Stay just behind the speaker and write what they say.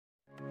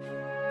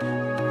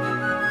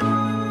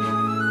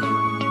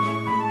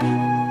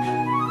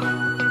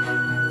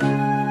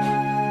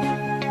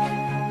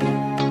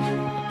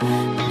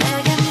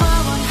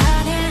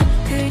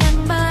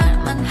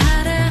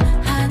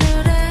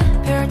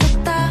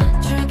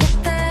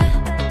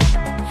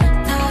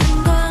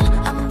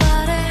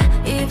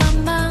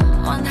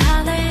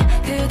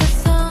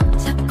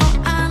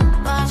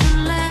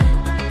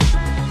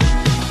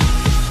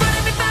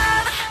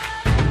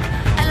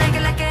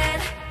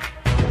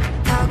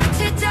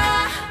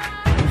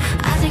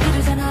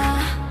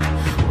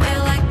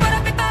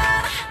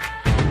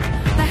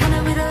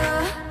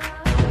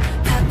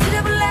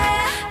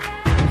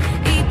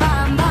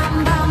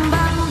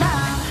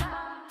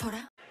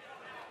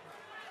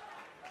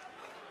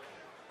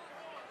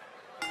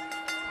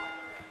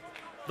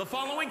The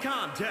following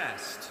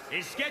contest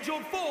is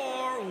scheduled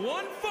for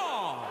one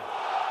fall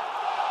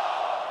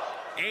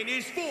and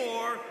is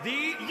for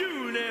the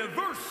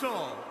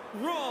Universal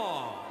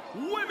Raw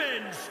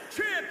Women's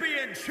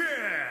Championship.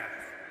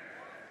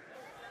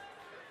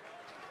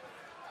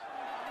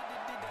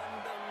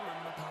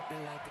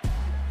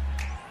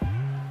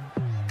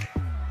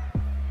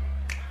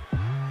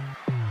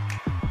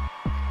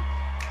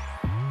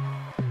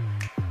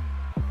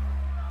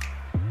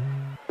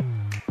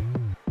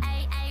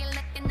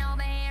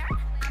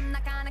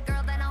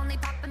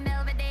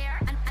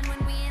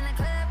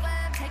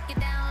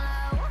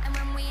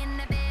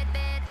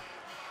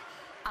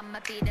 I'ma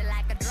beat it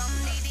like a drum,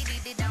 dee dee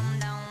dee dum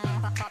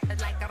dum. Pop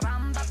it like a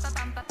rum, ba ba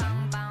bum ba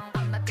bum bum.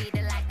 I'ma beat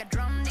it like a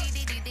drum, dee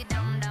dee dee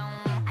dum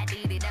dum. I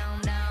dee dee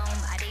dum dum,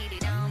 I dee dee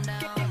dum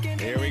dum.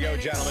 Here we go,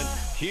 gentlemen.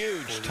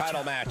 Huge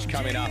title match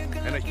coming up,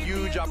 and a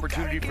huge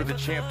opportunity for the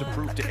champ to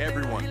prove to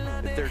everyone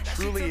that there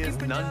truly is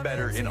none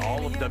better in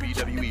all of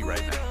WWE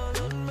right now.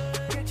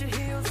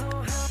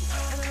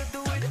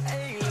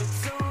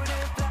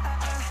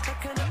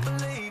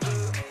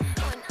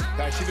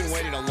 Guys, she's been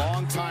waiting a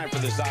long time for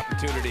this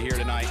opportunity here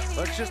tonight.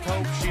 Let's just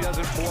hope she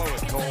doesn't blow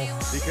it, Cole,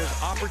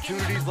 because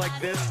opportunities like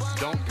this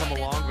don't come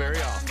along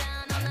very often.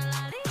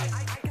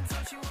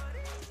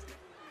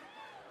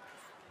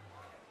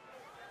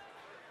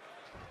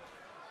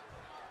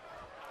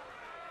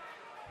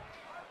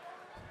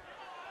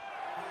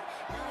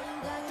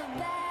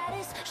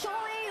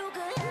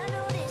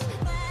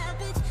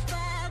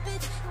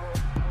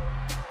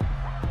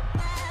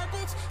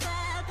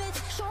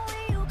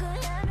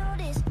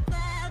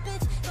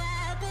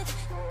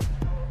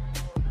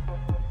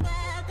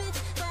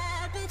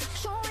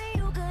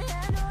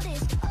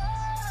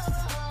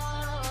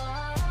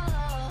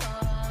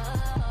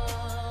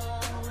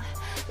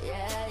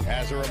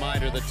 As a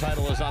reminder, the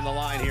title is on the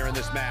line here in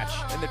this match.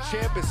 And the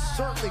champ is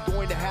certainly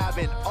going to have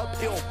an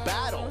uphill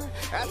battle,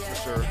 that's for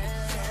sure.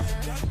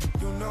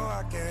 You know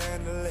I can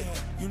handle it,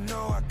 you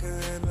know I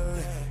can handle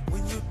it.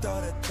 When you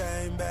throw that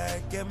thing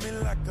back, get me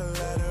like a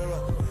letter.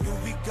 You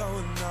be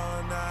going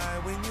all night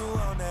when you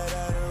on that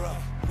Adderall.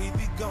 We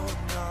be going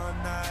all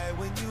night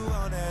when you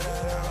on that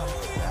Adderall.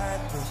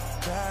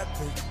 Bad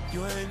bitch,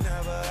 you ain't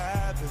never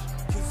average.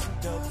 Kissing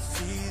double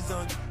C's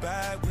on your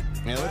back with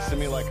it looks to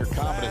me like her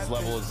confidence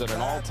level is at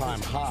an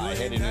all-time high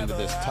heading into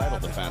this title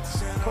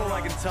defense. Cole, I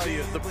can tell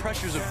you, the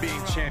pressures of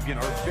being champion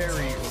are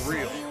very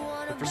real.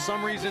 But for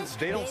some reason,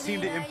 they don't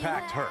seem to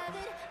impact her.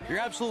 You're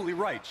absolutely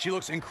right. She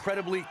looks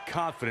incredibly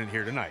confident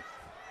here tonight.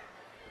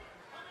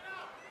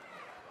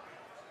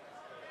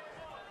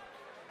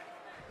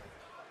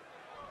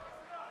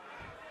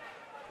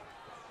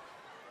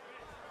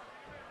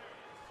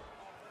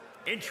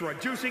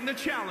 Introducing the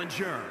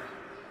challenger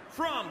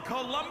from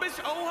Columbus,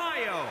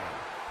 Ohio,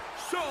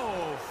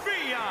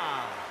 Sophia.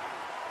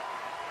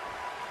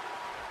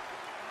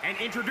 And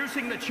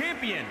introducing the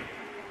champion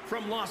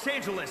from Los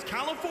Angeles,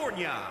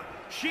 California,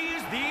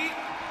 she's the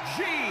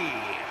Gigi.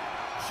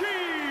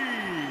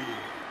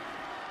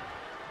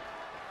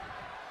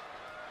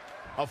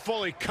 A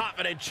fully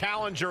confident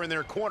challenger in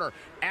their corner,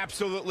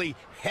 absolutely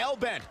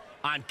hell-bent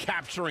on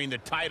capturing the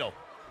title.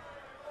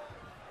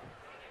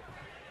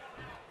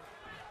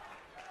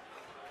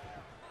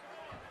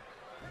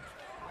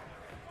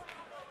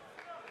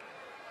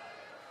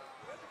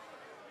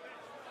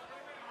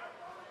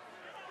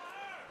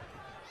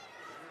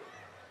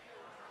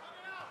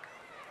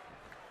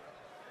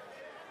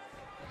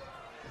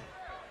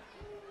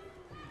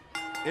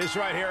 This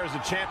right here is a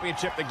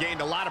championship that gained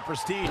a lot of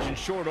prestige in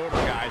short order,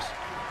 guys.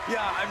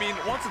 Yeah, I mean,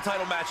 once a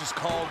title match is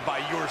called by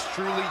yours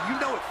truly, you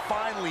know it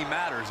finally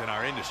matters in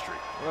our industry.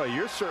 Well,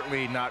 you're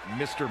certainly not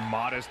Mr.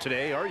 Modest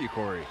today, are you,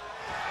 Corey?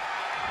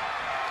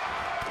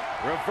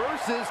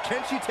 Reverses,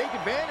 can she take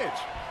advantage?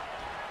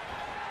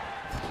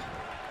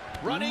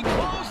 Running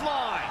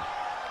clothesline.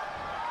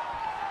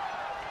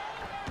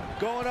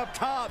 Going up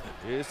top.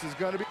 This is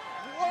going to be...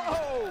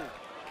 Whoa!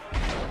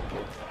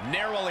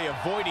 Narrowly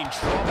avoiding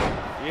trouble.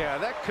 Yeah,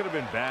 that could have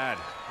been bad.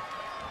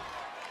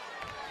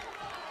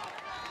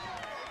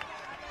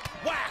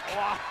 Whack!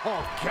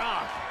 Oh,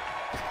 God.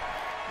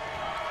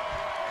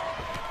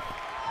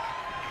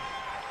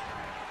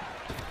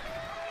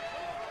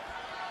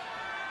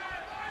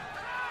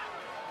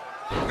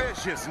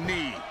 Vicious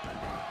knee.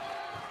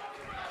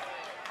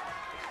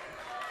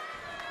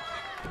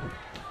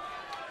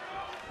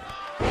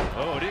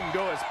 Oh, it didn't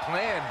go as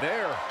planned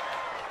there.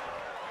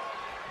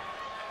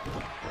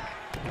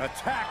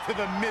 Attack to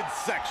the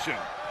midsection.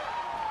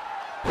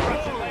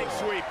 Russian leg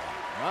sweep.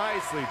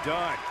 Nicely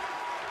done.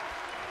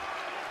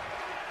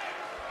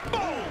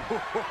 Boom!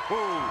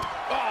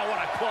 Oh, what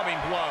a clubbing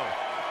blow.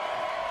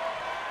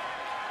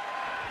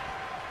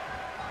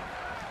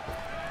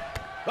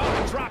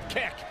 Oh, drop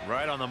kick.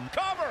 Right on the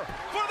Cover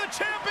for the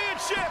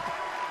championship.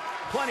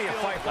 Plenty of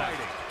fight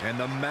left. And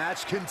the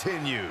match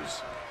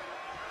continues.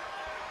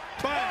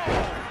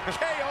 Bang!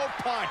 KO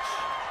punch.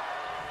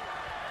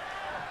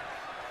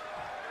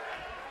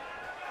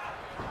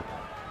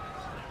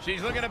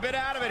 She's looking a bit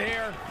out of it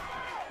here.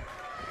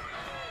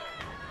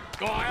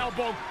 Oh,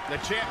 elbow. The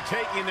champ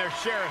taking their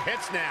share of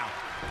hits now.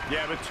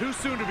 Yeah, but too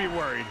soon to be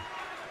worried.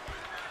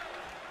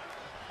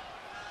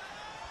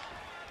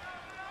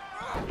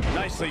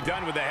 Nicely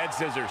done with the head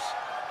scissors.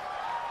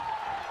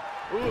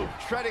 Ooh,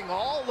 treading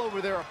all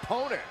over their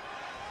opponent.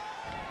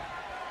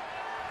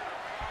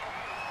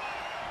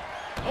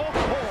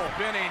 Oh,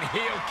 spinning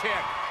heel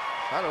kick.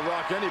 That'll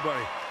rock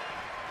anybody.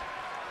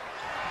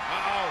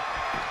 Uh-oh.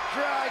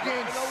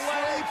 Dragon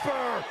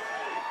Sleeper.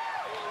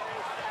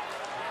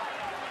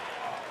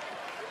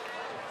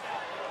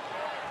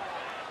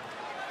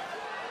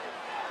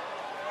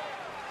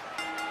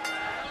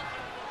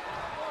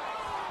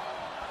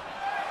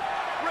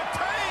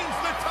 Retains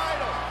the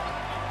title.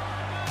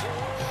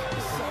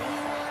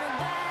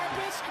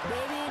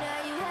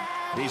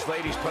 These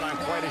ladies put on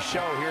quite a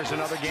show. Here's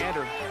another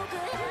gander.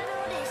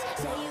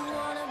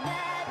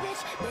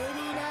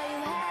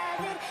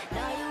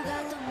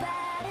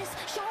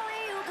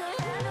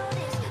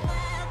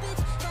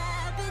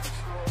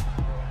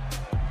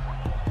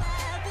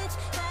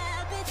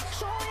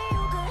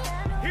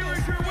 Here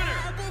is your winner,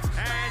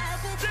 and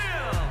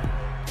still,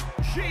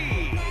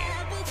 Gigi.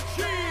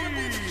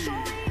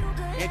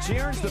 And she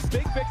earns the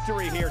big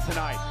victory here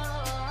tonight.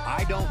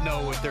 I don't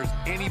know if there's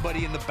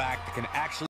anybody in the back that can actually